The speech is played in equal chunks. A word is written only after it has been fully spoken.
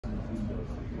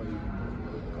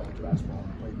basketball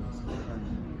and play against the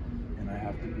and I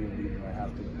have to be a leader. I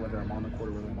have to, whether I'm on the court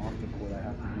or whether I'm off the court, I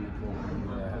have to be a vocal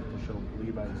leader. I have to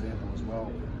lead by example as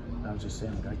well. And I was just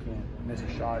saying, like, I can't miss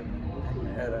a shot and hang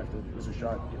my head. I have to miss a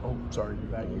shot. Oh, sorry,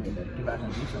 get back on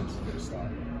defense and get a stop,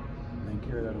 and then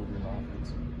carry that over to the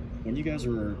offense. When you guys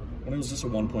were, when it was just a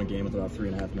 1-point game with about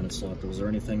 3.5 minutes left, was there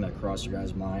anything that crossed your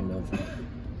guys' mind of,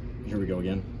 here we go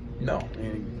again? No, I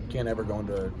mean, you can't ever go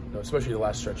into, especially the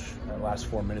last stretch, the last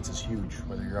 4 minutes is huge.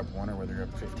 Whether you're up 1 or whether you're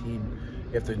up 15,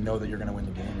 you have to know that you're going to win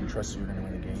the game and trust that you're going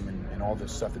to win the game. And all the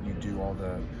stuff that you do, all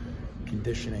the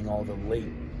conditioning, all the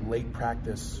late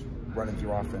practice, running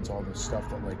through offense, all the stuff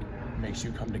that like makes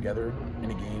you come together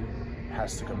in a game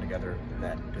has to come together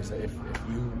then. Because if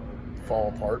you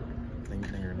fall apart, then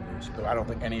you're going to lose. But I don't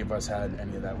think any of us had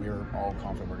any of that. We were all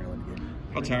confident we're going to win the game.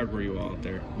 How tired were you all out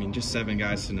there? I mean, just 7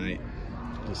 guys tonight.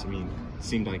 Just, I mean, it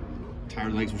seemed like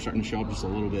tired legs were starting to show up just a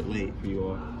little bit late for you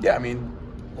all. Yeah, I mean,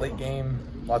 late game,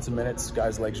 lots of minutes,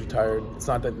 guys' legs are tired. It's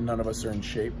not that none of us are in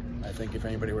shape. I think if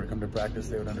anybody were to come to practice,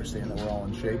 they would understand that we're all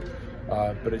in shape.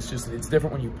 But it's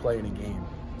different when you play in a game.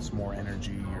 It's more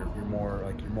energy. You're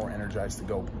more energized to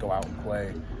go out and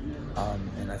play.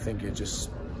 And I think it just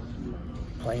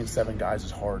playing 7 guys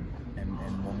is hard. And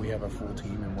when we have a full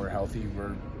team and we're healthy,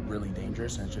 we're really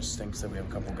dangerous. And it just stinks that we have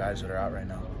a couple guys that are out right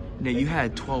now. Now, you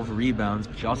had 12 rebounds,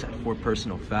 but you also had 4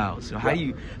 personal fouls. So how do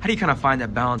you kind of find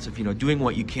that balance of, you know, doing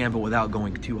what you can but without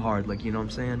going too hard, like, you know what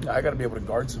I'm saying? I got to be able to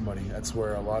guard somebody. That's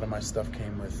where a lot of my stuff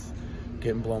came with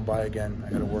getting blown by again. I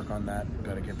got to work on that.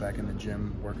 Got to get back in the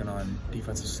gym, working on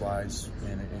defensive slides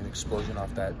and explosion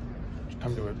off that.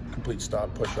 Come to a complete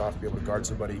stop, push off, be able to guard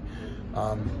somebody.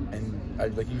 And I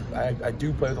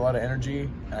do play with a lot of energy,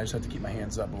 and I just have to keep my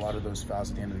hands up. A lot of those fouls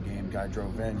at the end of the game, guy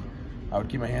drove in. I would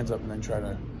keep my hands up and then try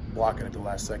to block it at the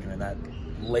last second, and that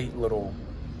late little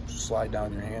slide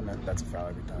down your hand, that's a foul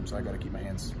every time. So I got to keep my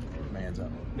hands up.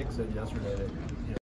 Nick said yesterday that